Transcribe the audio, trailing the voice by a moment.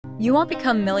You won't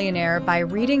become millionaire by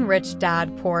reading Rich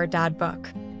Dad, Poor Dad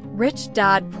book. Rich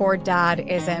Dad, Poor Dad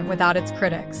isn't without its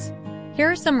critics.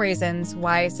 Here are some reasons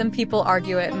why some people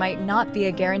argue it might not be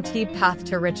a guaranteed path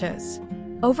to riches.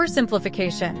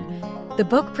 Oversimplification. The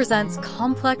book presents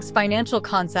complex financial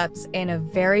concepts in a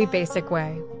very basic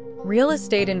way. Real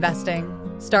estate investing,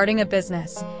 starting a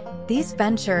business. These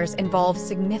ventures involve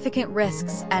significant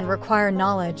risks and require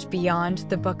knowledge beyond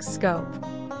the book's scope.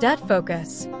 Debt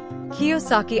focus.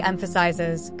 Kiyosaki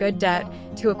emphasizes good debt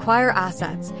to acquire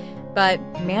assets, but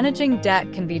managing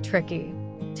debt can be tricky.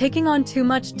 Taking on too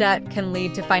much debt can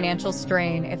lead to financial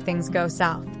strain if things go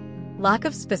south. Lack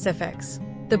of specifics.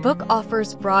 The book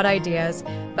offers broad ideas,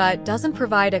 but doesn't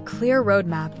provide a clear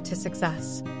roadmap to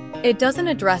success. It doesn't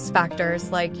address factors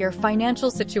like your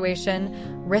financial situation,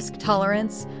 risk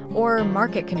tolerance, or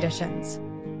market conditions.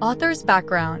 Author's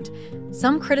background.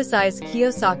 Some criticize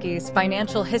Kiyosaki's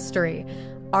financial history,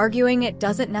 arguing it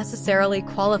doesn't necessarily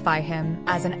qualify him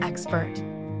as an expert.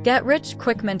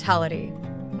 Get-rich-quick mentality.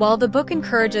 While the book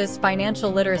encourages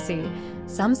financial literacy,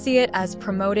 some see it as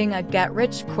promoting a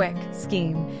get-rich-quick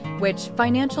scheme, which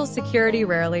financial security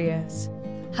rarely is.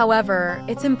 However,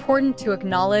 it's important to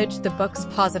acknowledge the book's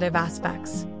positive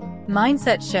aspects.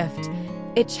 Mindset shift.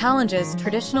 It challenges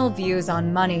traditional views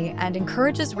on money and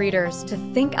encourages readers to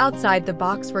think outside the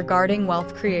box regarding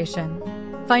wealth creation.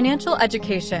 Financial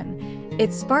education.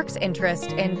 It sparks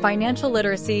interest in financial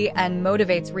literacy and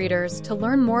motivates readers to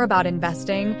learn more about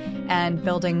investing and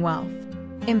building wealth.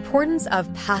 Importance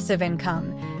of passive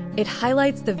income. It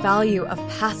highlights the value of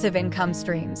passive income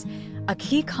streams, a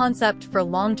key concept for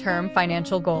long-term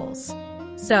financial goals.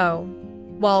 So,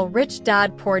 while Rich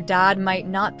Dad, Poor Dad might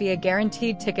not be a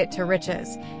guaranteed ticket to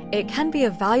riches, it can be a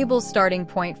valuable starting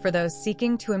point for those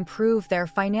seeking to improve their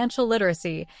financial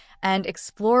literacy and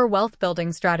explore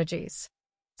wealth-building strategies.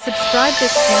 Subscribe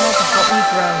this channel to help me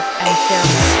grow and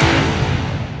share more.